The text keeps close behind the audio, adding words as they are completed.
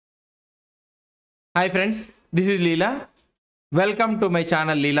Hi friends, this is Leela. Welcome to my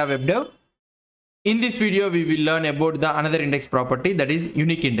channel Leela Web Dev. In this video, we will learn about the another index property, that is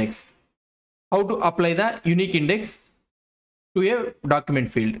unique index. How to apply the unique index to a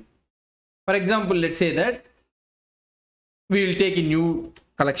document field. For example, let's say that we will take a new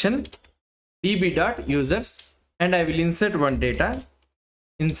collection db.users and I will insert one data,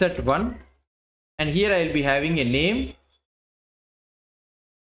 insert one, and here I will be having a name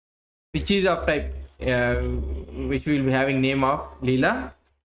which is of type which will be having name of Leela,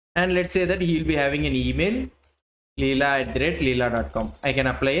 and let's say that he will be having an email leela@leela.com. I can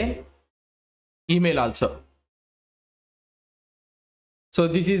apply an email also. So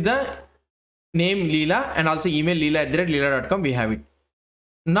this is the name Leela and also email leela@leela.com. We have it.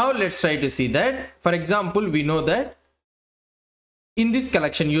 Now let's try to see that. For example, we know that in this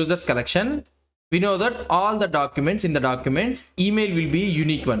collection, users collection, we know that all the documents in the documents, email will be a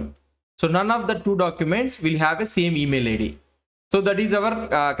unique one. So none of the two documents will have a same email ID. So that is our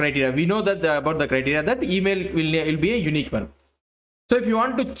criteria. We know that about the criteria that email will be a unique one. So if you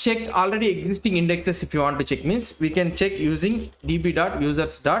want to check already existing indexes, if you want to check means we can check using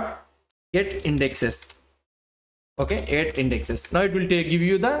db.users.getIndexes. Okay, get indexes. Now it will give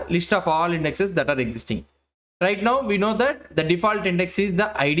you the list of all indexes that are existing. Right now we know that the default index is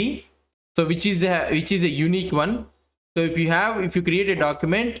the ID, so which is a unique one. So if you create a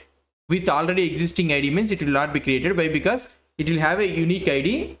document with already existing ID means it will not be created. Why? Because it will have a unique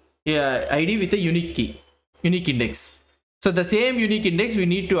ID with a unique key, unique index. So the same unique index we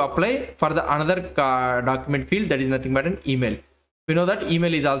need to apply for the another document field, that is nothing but an email. We know that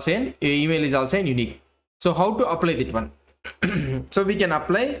email is also an unique. So how to apply that one? So we can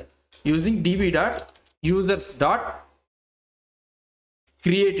apply using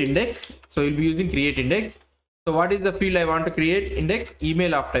db.users.createIndex. So we'll be using create index. So what is the field I want to create? Index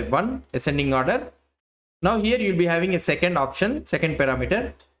email of type 1, ascending order. Now here you'll be having a second option, second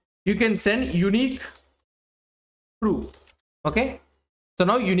parameter. You can send unique true. Okay. So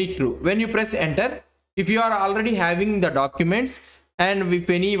now unique true. When you press enter, if you are already having the documents and if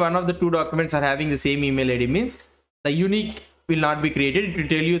any one of the two documents are having the same email ID means the unique will not be created. It will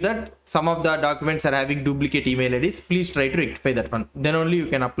tell you that some of the documents are having duplicate email IDs. Please try to rectify that one. Then only you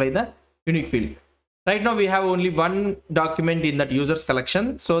can apply the unique field. Right now we have only one document in that users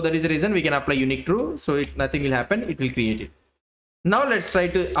collection, so that is the reason we can apply unique true. So nothing will happen, it will create it. Now let's try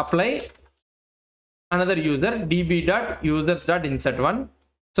to apply another user db.users.insert1.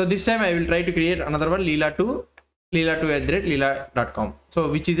 So this time I will try to create another one leela2@leela.com, so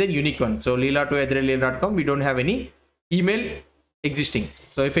which is a unique one. So leela2@leela.com, we don't have any email existing.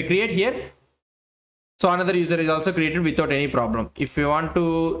 So if I create here, so another user is also created without any problem. If you want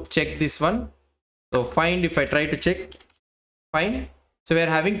to check this one, so find, if I try to check, find. So we are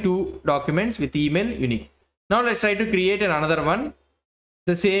having two documents with email unique. Now let's try to create another one.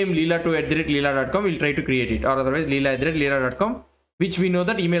 The same leela2@leela.com, we'll try to create it, or otherwise leela@leela.com, which we know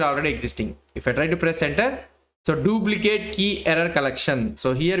that email already existing. If I try to press enter, so duplicate key error collection.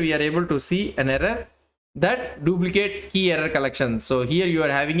 So here we are able to see an error, that duplicate key error collection. So here you are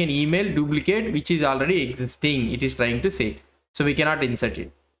having an email duplicate which is already existing, it is trying to say. So we cannot insert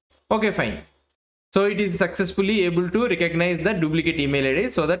it. Okay, fine. So it is successfully able to recognize the duplicate email ID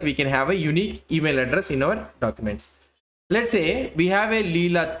so that we can have a unique email address in our documents. Let's say we have a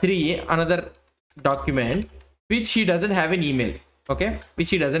Leela3, another document which he doesn't have an email. Okay, which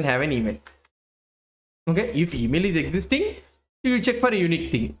he doesn't have an email. Okay, if email is existing, you check for a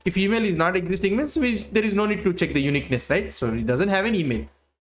unique thing. If email is not existing means there is no need to check the uniqueness, right? So it doesn't have an email.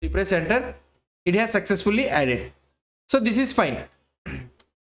 You press enter, it has successfully added. So this is fine.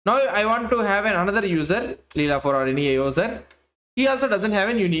 Now I want to have another user, Leela4 or any user. He also doesn't have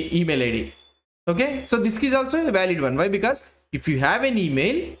an unique email ID. Okay, so this is also a valid one. Why? Because if you have an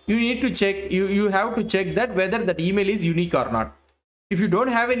email, you need to check, you have to check that whether that email is unique or not. If you don't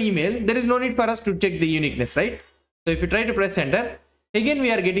have an email, there is no need for us to check the uniqueness, right? So if you try to press enter, again we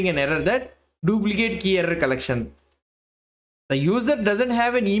are getting an error that duplicate key error collection. The user doesn't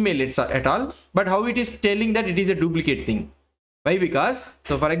have an email at all, but how it is telling that it is a duplicate thing? Why? Because,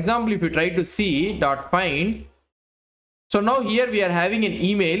 so for example, if you try to see .find, so now here we are having an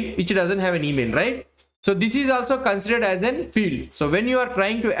email which doesn't have an email, right? So this is also considered as a field. So when you are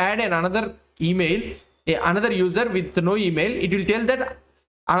trying to add another email, another user with no email, it will tell that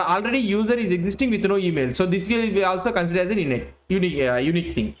already user is existing with no email. So this will be also considered as an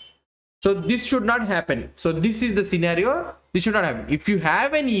unique thing. So this should not happen. So this is the scenario. This should not happen. If you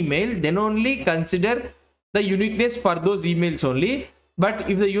have an email, then only consider the uniqueness for those emails only. But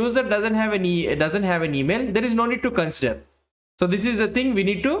if the user doesn't have an email, there is no need to consider. So this is the thing we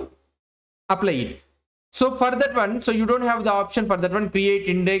need to apply it. So for that one, so you don't have the option for that one, create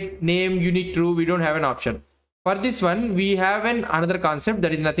index, name, unique, true. We don't have an option. For this one, we have another concept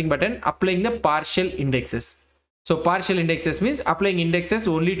that is nothing but applying the partial indexes. So partial indexes means applying indexes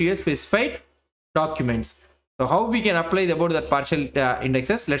only to a specified documents. So how we can apply about that partial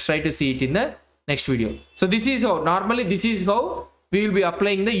indexes? Let's try to see it in the next video. So this is how, normally this is how we will be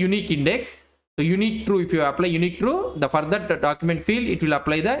applying the unique index. So unique true, if you apply unique true, the further document field, it will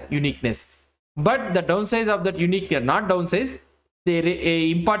apply the uniqueness. But the downsides of that unique, not downsides,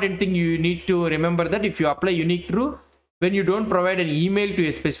 the important thing you need to remember that if you apply unique true, when you don't provide an email to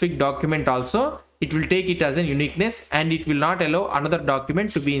a specific document also, it will take it as a uniqueness and it will not allow another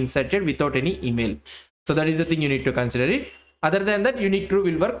document to be inserted without any email. So that is the thing you need to consider it. Other than that, unique true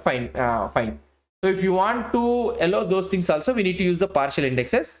will work fine. So if you want to allow those things also, we need to use the partial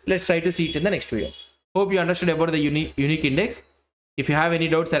indexes. Let's try to see it in the next video. Hope you understood about the unique index. If you have any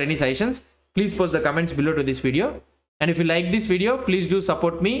doubts or any suggestions, please post the comments below to this video. And if you like this video, please do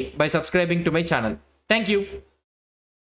support me by subscribing to my channel. Thank you.